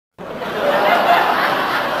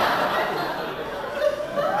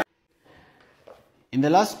In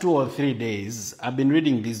the last 2 or 3 days, I've been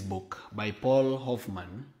reading this book by Paul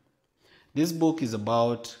Hoffman. This book is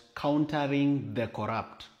about countering the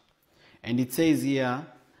corrupt. And it says here,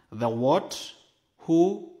 the what,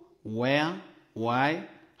 who, where, why,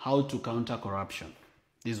 how to counter corruption.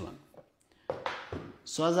 This one.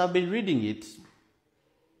 So as I've been reading it,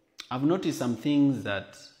 I've noticed some things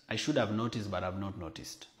that I should have noticed but I've not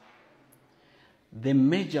noticed. The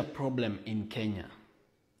major problem in Kenya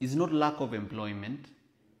is not lack of employment,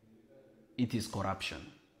 it is corruption.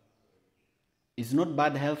 It's not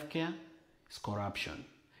bad healthcare, it's corruption.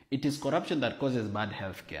 It is corruption that causes bad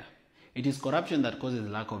healthcare. It is corruption that causes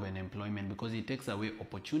lack of employment because it takes away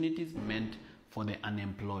opportunities meant for the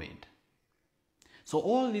unemployed. So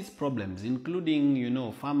all these problems,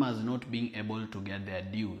 including, farmers not being able to get their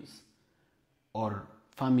dues or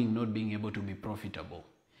farming not being able to be profitable,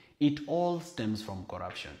 it all stems from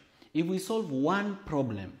corruption. If we solve one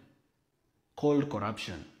problem called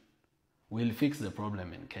corruption, we'll fix the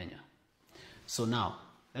problem in Kenya. So now,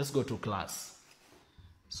 let's go to class.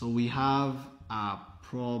 So we have a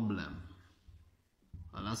problem.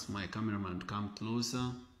 I'll ask my cameraman to come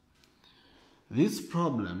closer. This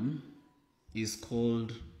problem is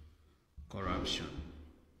called corruption.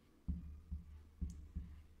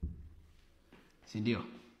 Sindio?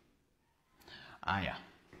 Aya.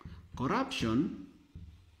 Corruption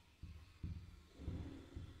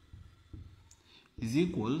is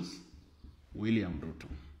equals William Ruto.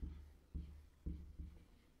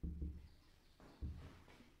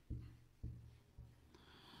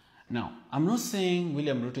 Now, I'm not saying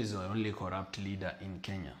William Ruto is the only corrupt leader in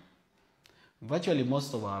Kenya. Virtually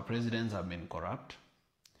most of our presidents have been corrupt.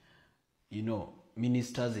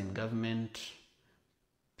 Ministers in government,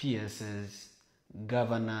 PSs,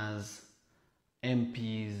 governors,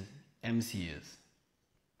 MPs, MCAs.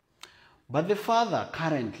 But the father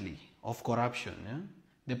currently of corruption,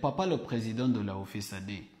 the papa le président de la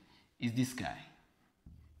OFISAD, is this guy.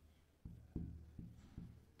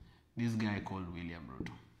 This guy called William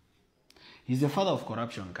Ruto. He's the father of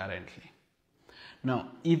corruption currently. Now,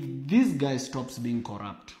 if this guy stops being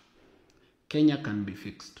corrupt, Kenya can be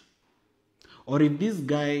fixed. Or if this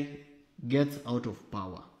guy gets out of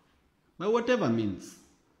power, by whatever means,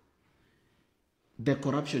 the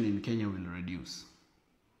corruption in Kenya will reduce.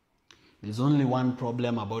 There's only one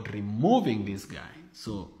problem about removing this guy.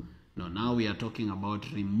 So, now we are talking about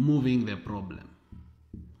removing the problem.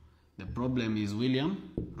 The problem is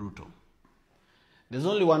William Ruto. There's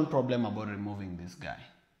only one problem about removing this guy.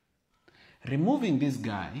 Removing this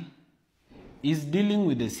guy is dealing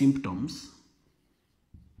with the symptoms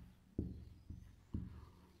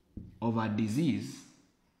of a disease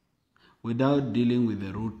without dealing with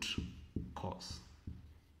the root cause.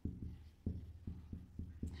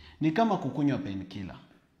 Ni kama kukunywa painkiller.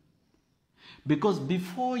 Because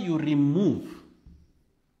before you remove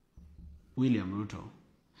William Ruto,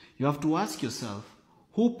 you have to ask yourself,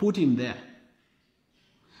 who put him there?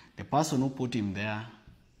 The person who put him there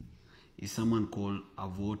is someone called a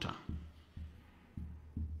voter.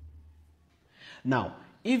 Now,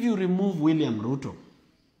 if you remove William Ruto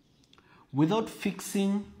without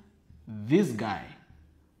fixing this guy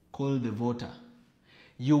called the voter,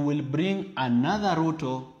 you will bring another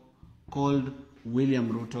Ruto called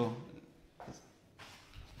William Ruto.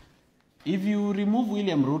 If you remove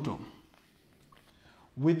William Ruto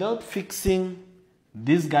without fixing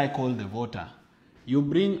this guy called the voter, you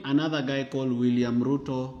bring another guy called William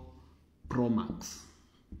Ruto Pro Max.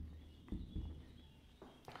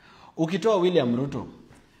 Ukitoa William Ruto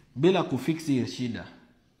bila kufixi shida,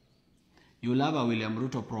 you'll have a William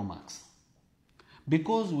Ruto Pro Max.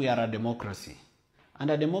 Because we are a democracy,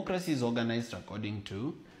 and a democracy is organized according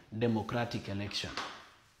to democratic election.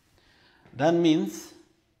 That means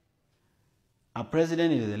a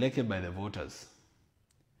president is elected by the voters.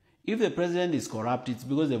 If the president is corrupt, it's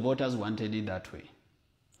because the voters wanted it that way.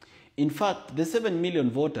 In fact, the 7 million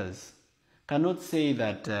voters cannot say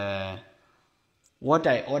that what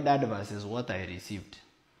I ordered versus what I received.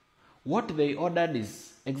 What they ordered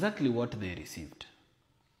is exactly what they received.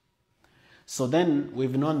 So then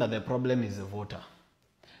we've known that the problem is the voter.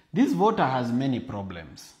 This voter has many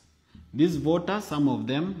problems. This voter, some of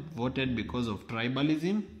them voted because of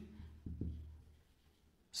tribalism.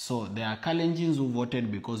 So there are Kalenjins who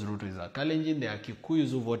voted because Ruto is a Kalenjin. There are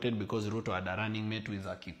Kikuyus who voted because Ruto had a running mate who is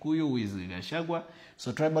a Kikuyu, who is Gachagua.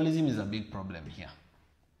 So tribalism is a big problem here.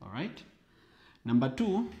 All right? Number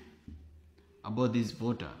 2, about this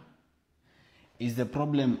voter, is the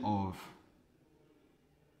problem of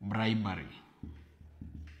bribery.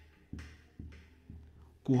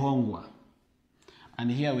 Kuhongwa. And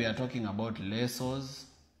here we are talking about lessors,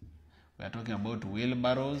 We are talking about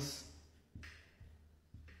wheelbarrows.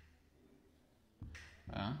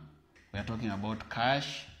 We are talking about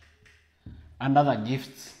cash and other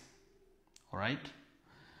gifts. All right?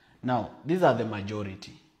 Now, these are the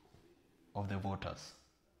majority of the voters.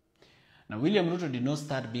 Now, William Ruto did not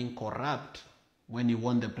start being corrupt when he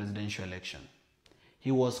won the presidential election.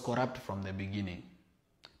 He was corrupt from the beginning.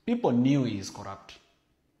 People knew he is corrupt.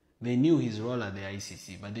 They knew his role at the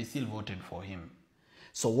ICC, but they still voted for him.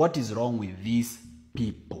 So what is wrong with these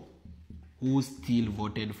people who still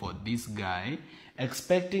voted for this guy,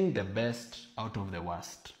 expecting the best out of the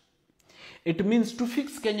worst? It means to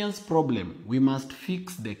fix Kenya's problem, we must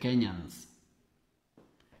fix the Kenyans.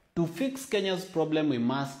 To fix Kenya's problem, we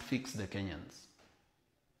must fix the Kenyans.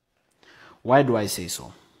 Why do I say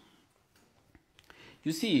so?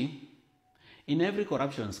 You see, in every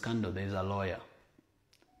corruption scandal, there is a lawyer,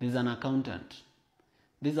 there's an accountant,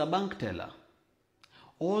 there's a bank teller.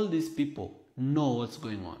 All these people know what's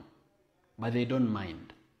going on, but they don't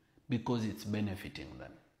mind because it's benefiting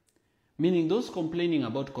them. Meaning those complaining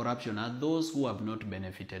about corruption are those who have not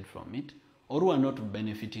benefited from it or who are not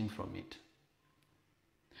benefiting from it.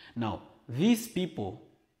 Now, these people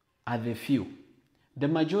are the few. The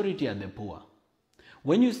majority are the poor.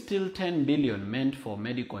 When you steal 10 billion meant for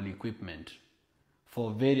medical equipment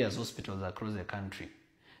for various hospitals across the country,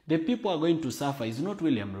 the people are going to suffer is not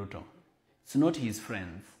William Ruto. It's not his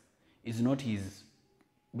friends. It's not his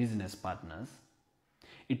business partners.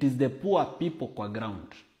 It is the poor people kwa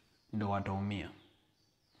ground ndo wataumia.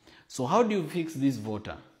 So how do you fix this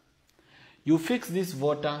voter? You fix this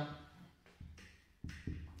voter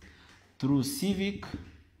through civic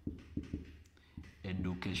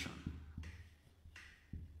education.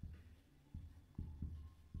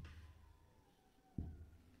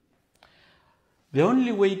 The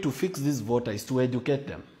only way to fix this voter is to educate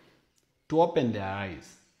them, to open their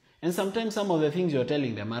eyes. And sometimes some of the things you're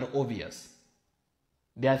telling them are obvious.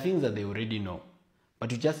 They are things that they already know,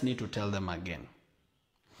 but you just need to tell them again.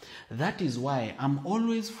 That is why I'm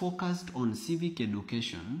always focused on civic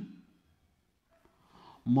education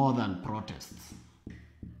more than protests.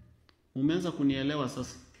 Umeanza kunielewa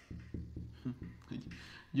sasa?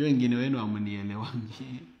 Jo wengine wenu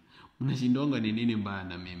hamunielewangi. Mnashindonga ni nini mbaya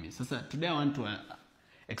na mimi. Sasa today I want to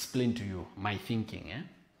explain to you my thinking.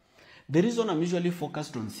 The reason I'm usually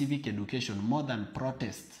focused on civic education more than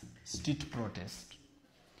protest, street protest,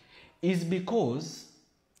 is because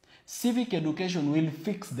civic education will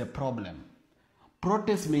fix the problem.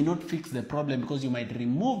 Protest may not fix the problem because you might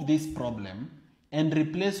remove this problem and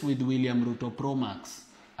replace with William Ruto Pro Max,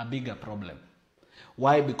 a bigger problem.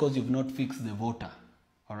 Why? Because you've not fixed the voter.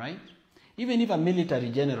 All right? Even if a military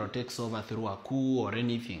general takes over through a coup or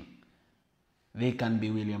anything, they can be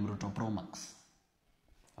William Ruto Pro Max.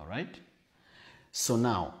 All right? So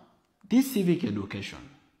now, this civic education,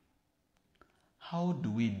 how do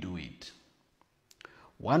we do it?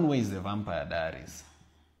 One way is the Vampire Diaries.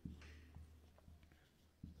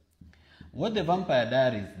 What the Vampire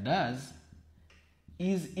Diaries does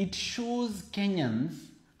is it shows Kenyans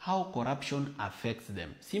how corruption affects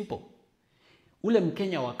them. Simple. Ule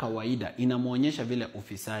Mkenya wa kawaida inamuonyesha vile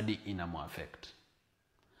ufisadi inamuaffect.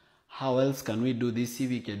 How else can we do this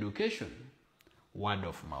civic education? Word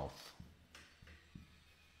of mouth.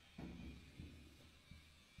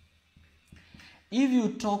 If you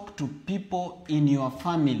talk to people in your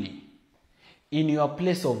family, in your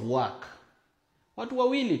place of work, watu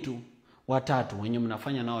wawili tu, watatu, wenye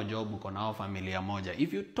mnafanya nao job uko nao familia moja,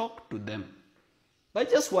 if you talk to them, by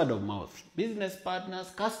just word of mouth, business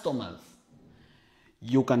partners, customers,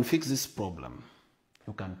 you can fix this problem.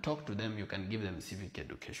 You can talk to them, you can give them civic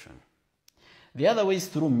education. The other way is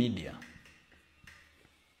through media.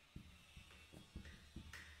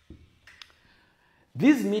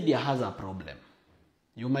 This media has a problem.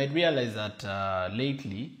 You might realize that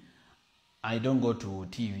lately, I don't go to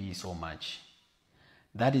TV so much.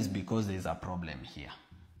 That is because there is a problem here.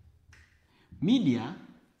 Media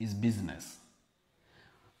is business.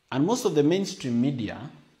 And most of the mainstream media,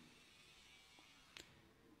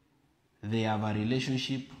 they have a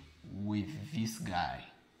relationship with this guy.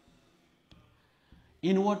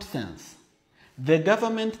 In what sense? The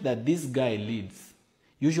government that this guy leads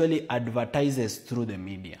usually advertises through the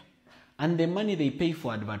media. And the money they pay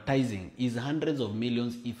for advertising is hundreds of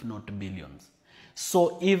millions, if not billions.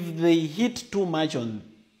 So if they hit too much on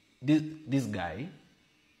this guy,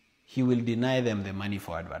 he will deny them the money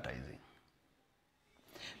for advertising.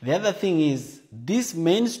 The other thing is, this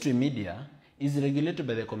mainstream media is regulated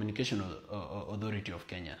by the Communication Authority of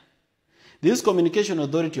Kenya. This Communication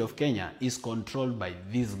Authority of Kenya is controlled by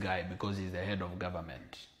this guy because he's the head of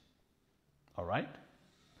government. All right?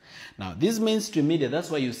 Now, this mainstream media, that's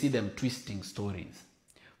why you see them twisting stories.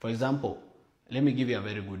 For example, let me give you a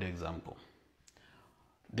very good example.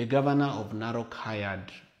 The governor of Narok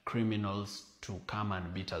hired criminals to come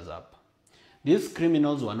and beat us up. These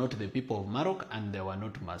criminals were not the people of Narok and they were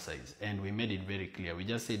not Maasais. And we made it very clear. We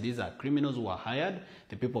just said these are criminals who were hired.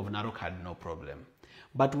 The people of Narok had no problem.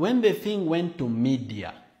 But when the thing went to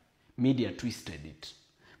media twisted it.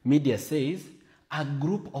 Media says a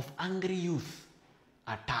group of angry youth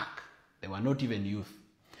attack. They were not even youth.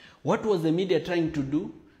 What was the media trying to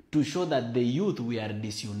do? To show that the youth we are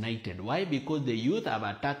disunited. Why? Because the youth have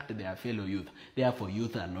attacked their fellow youth. Therefore,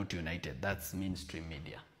 youth are not united. That's mainstream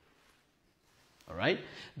media. All right?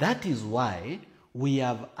 That is why we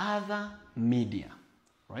have other media.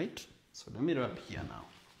 Right? So let me wrap here now.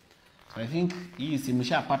 So I think hii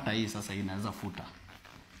simshapata hii sasa inaweza futa.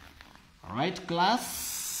 All right,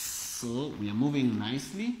 class. So we are moving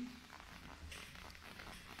nicely.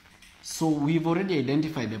 So we've already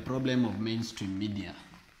identified the problem of mainstream media.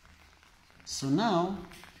 So now,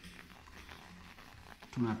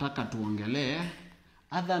 tunataka tuongelee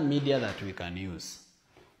other media that we can use.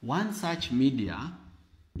 One such media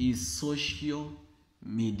is social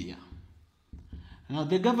media. Now,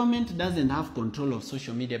 the government doesn't have control of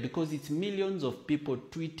social media because it's millions of people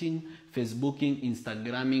tweeting, Facebooking,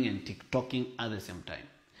 Instagramming, and TikToking at the same time.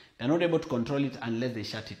 They're not able to control it unless they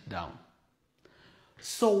shut it down.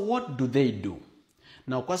 So what do?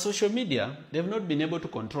 Now, kwa social media, they've not been able to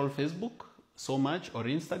control Facebook so much, or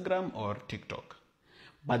Instagram, or TikTok.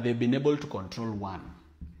 But they've been able to control one.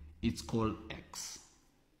 It's called X.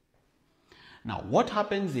 Now, what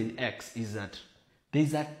happens in X is that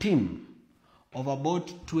there's a team of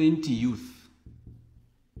about 20 youth.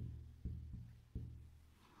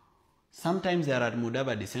 Sometimes they are at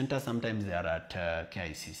Mudavadi Center, sometimes they are at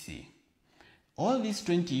KICC. All these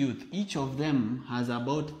 20 youth, each of them has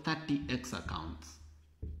about 30 X accounts.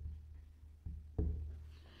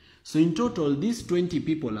 So in total, these 20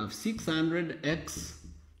 people have 600 X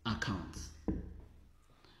accounts.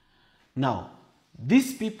 Now,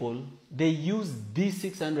 these people, they use these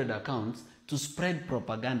 600 accounts to spread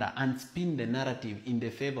propaganda and spin the narrative in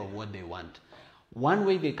the favor of what they want. One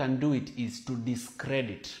way they can do it is to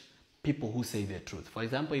discredit people who say the truth. For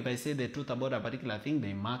example, if I say the truth about a particular thing,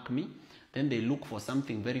 they mark me. Then they look for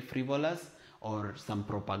something very frivolous or some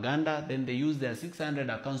propaganda. Then they use their 600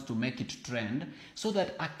 accounts to make it trend so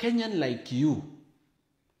that a Kenyan like you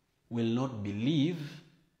will not believe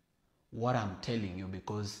what I'm telling you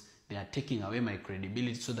because they are taking away my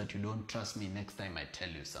credibility so that you don't trust me next time I tell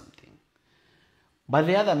you something. But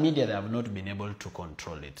the other media, they have not been able to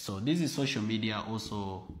control it. So this is social media.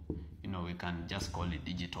 Also, we can just call it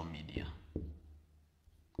digital media.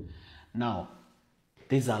 Now,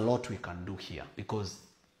 there's a lot we can do here because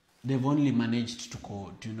they've only managed to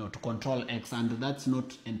control X, and that's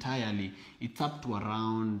not entirely. It's up to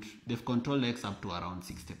around, they've controlled X up to around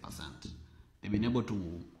 60%. They've been able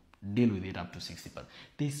to deal with it up to 60%.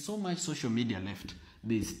 There's so much social media left.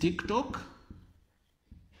 There's TikTok,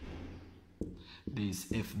 there's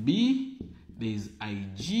FB, there's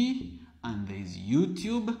IG, and there's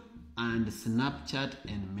YouTube, and Snapchat,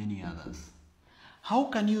 and many others. How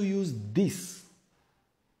can you use this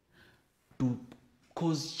to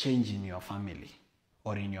cause change in your family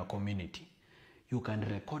or in your community? You can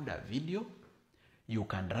record a video, you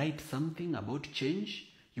can write something about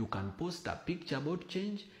change, you can post a picture about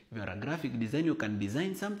change. If you're a graphic designer, you can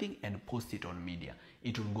design something and post it on media.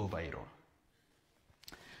 It will go viral.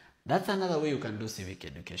 That's another way you can do civic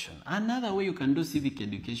education. Another way you can do civic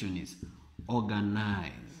education is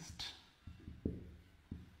organized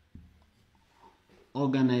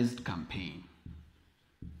campaign.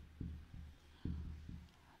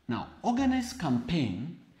 Now, organized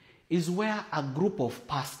campaign is where a group of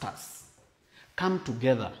pastors come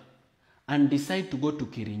together and decide to go to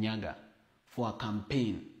Kirinyaga for a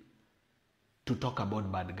campaign to talk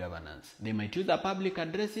about bad governance. They might use a public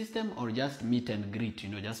address system or just meet and greet,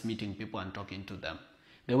 just meeting people and talking to them.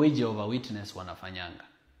 The way Jehovah's Witness wanafanyanga.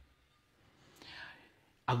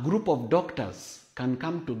 A group of doctors can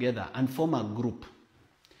come together and form a group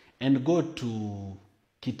and go to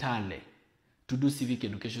Kitale to do civic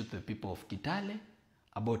education to the people of Kitale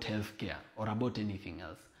about healthcare or about anything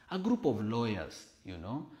else. A group of lawyers,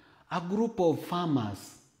 a group of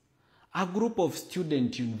farmers, a group of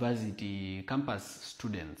university campus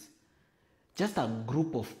students, just a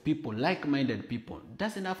group of people, like-minded people. It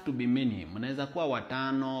doesn't have to be many. Mnaweza kuwa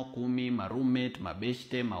watano, 10, ma roommate, ma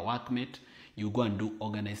beshte, ma workmate. You go and do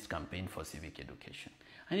organized campaign for civic education.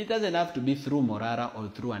 And it doesn't have to be through Morara or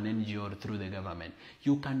through an NGO or through the government.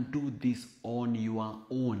 You can do this on your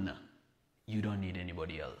own. You don't need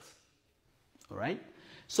anybody else. All right?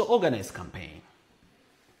 So organize campaign.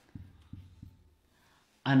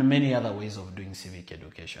 And many other ways of doing civic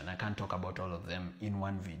education. I can't talk about all of them in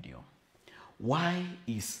one video. Why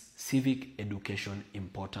is civic education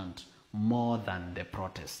important more than the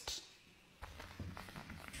protest?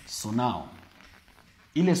 So now,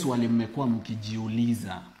 ile swali mmekuwa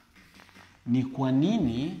mkijiuliza ni kwa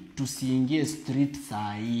nini tusiingie street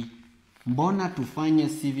saa hii? Mbona tufanye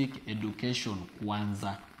civic education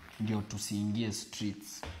kwanza ndio tusiingie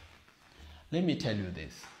streets? Let me tell you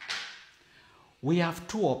this. We have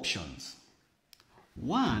two options.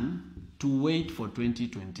 One, to wait for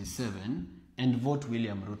 2027 and vote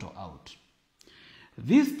William Ruto out.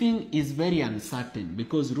 This thing is very uncertain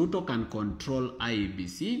because Ruto can control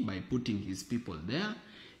IEBC by putting his people there.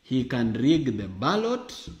 He can rig the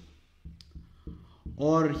ballot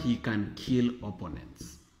or he can kill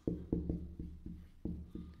opponents.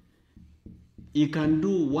 He can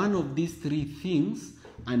do one of these three things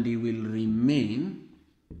and he will remain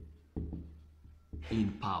in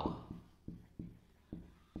power.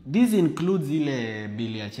 This includes ile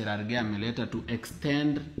bill ya Cherargei ameleta to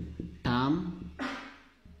extend term.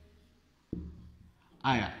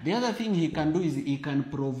 The other thing he can do is he can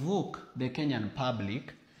provoke the Kenyan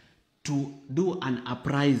public to do an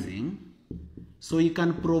uprising. So he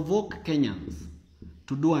can provoke Kenyans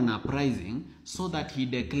to do an uprising so that he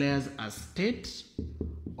declares a state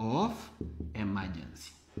of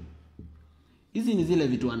emergency. Hizi ni zile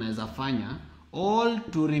vitu anaweza fanya, all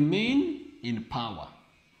to remain in power.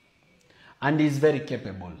 And he is very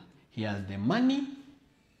capable. He has the money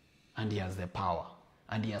and he has the power.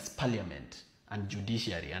 And he has parliament and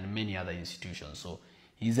judiciary and many other institutions. So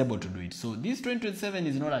he is able to do it. So this 2027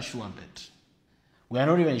 is not a sure bet. We are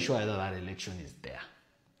not even sure whether that election is there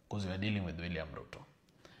because we are dealing with William Ruto.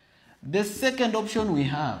 The second option we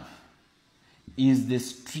have is the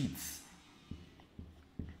streets.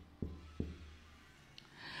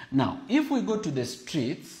 Now, if we go to the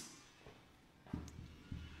streets,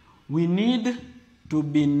 we need to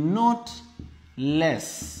be not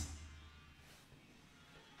less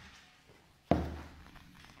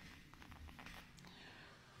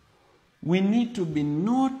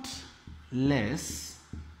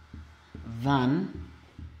than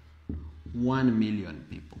 1 million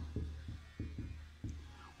people.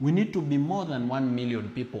 We need to be more than 1 million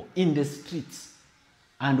people in the streets,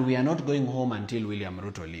 and we are not going home until William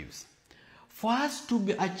Ruto leaves. For us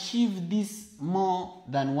to achieve this more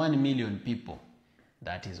than 1 million people,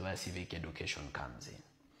 that is where civic education comes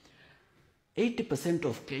in. 80%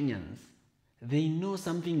 of Kenyans, they know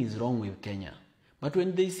something is wrong with Kenya. But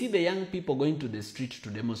when they see the young people going to the street to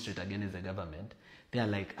demonstrate against the government, they are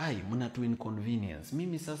like, ai, mnatu inconvenience.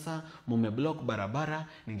 Mimi sasa mumeblock barabara,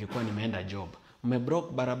 ningekuwa nimeenda job.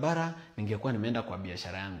 Mumeblock barabara, ningekuwa nimeenda kwa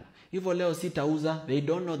biashara yangu. Hivyo leo sitauza. They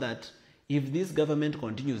don't know that if this government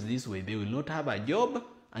continues this way, they will not have a job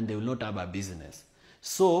and they will not have a business.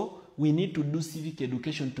 So we need to do civic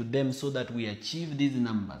education to them so that we achieve these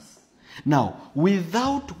numbers. Now,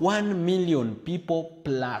 without 1 million people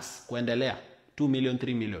plus, kuendelea, 2 million,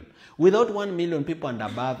 3 million, without 1 million people and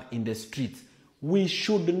above in the streets, we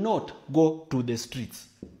should not go to the streets.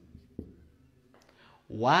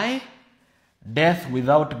 Why? Death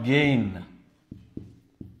without gain.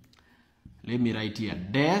 Let me write here.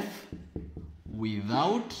 Death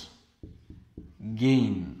without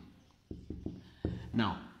gain.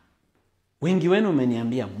 Now, wengi wenu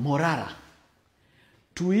umeniambia, Morara,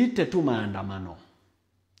 tuite tu maandamano.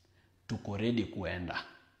 Tuko ready kuenda.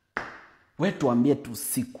 We tuambie tu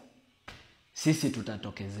siku. Sisi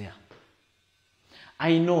tutatokezea.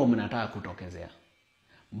 I know mnataka kutokezea.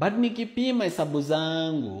 But nikipima hesabu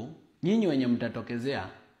zangu, nyinyi wenye mtatokezea,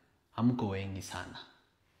 hamko wengi sana.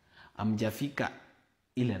 Hamjafika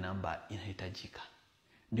ile namba inahitajika.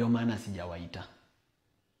 Ndio maana sijawaita.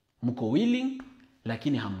 Mko willing,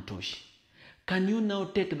 lakini hamtoshi. Can you now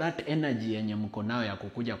take that energy yenye mko nayo ya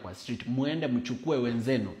kukuja kwa street, muende mchukue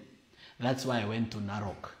wenzenu? That's why I went to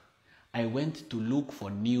Narok. I went to look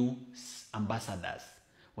for new ambassadors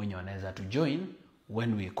wenye wanaweza to join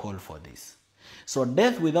when we call for this. So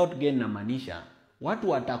death without gain namaanisha watu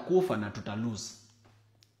watakufa na tutalose.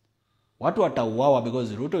 Watu watauawa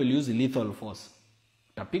because Ruto will use lethal force.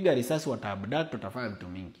 Utapiga risasi, wataabduct, tutafanya vitu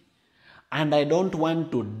mingi. And I don't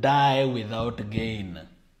want to die without gain.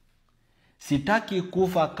 Sitaki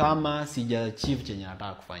kufa kama sija achieve chenye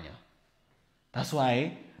nataka kufanya. That's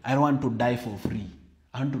why I don't want to die for free.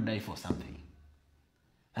 I want to die for something.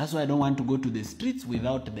 That's why I don't want to go to the streets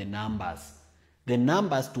without the numbers. The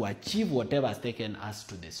numbers to achieve whatever has taken us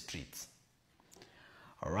to the streets.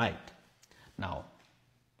 All right. Now,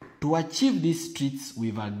 To achieve these streets,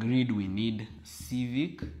 we've agreed we need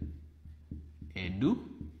civic education.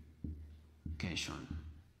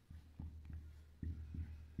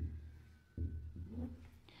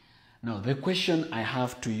 Now, the question I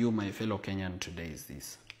have to you, my fellow Kenyan, today is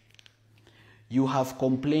this. You have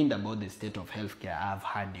complained about the state of healthcare. I've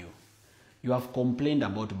heard you. You have complained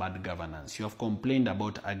about bad governance. You have complained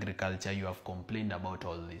about agriculture. You have complained about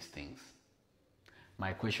all these things.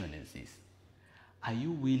 My question is this. Are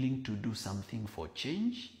you willing to do something for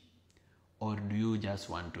change? Or do you just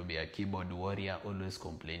want to be a keyboard warrior, always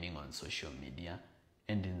complaining on social media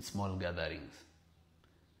and in small gatherings?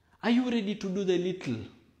 Are you ready to do the little?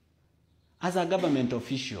 As a government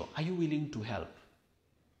official, are you willing to help?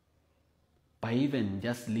 By even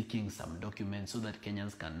just leaking some documents so that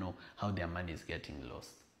Kenyans can know how their money is getting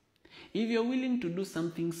lost. If you're willing to do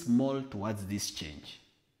something small towards this change,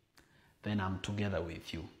 then I'm together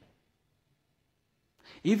with you.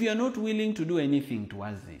 If you're not willing to do anything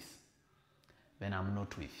towards this, then I'm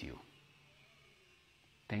not with you.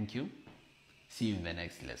 Thank you. See you in the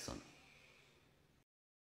next lesson.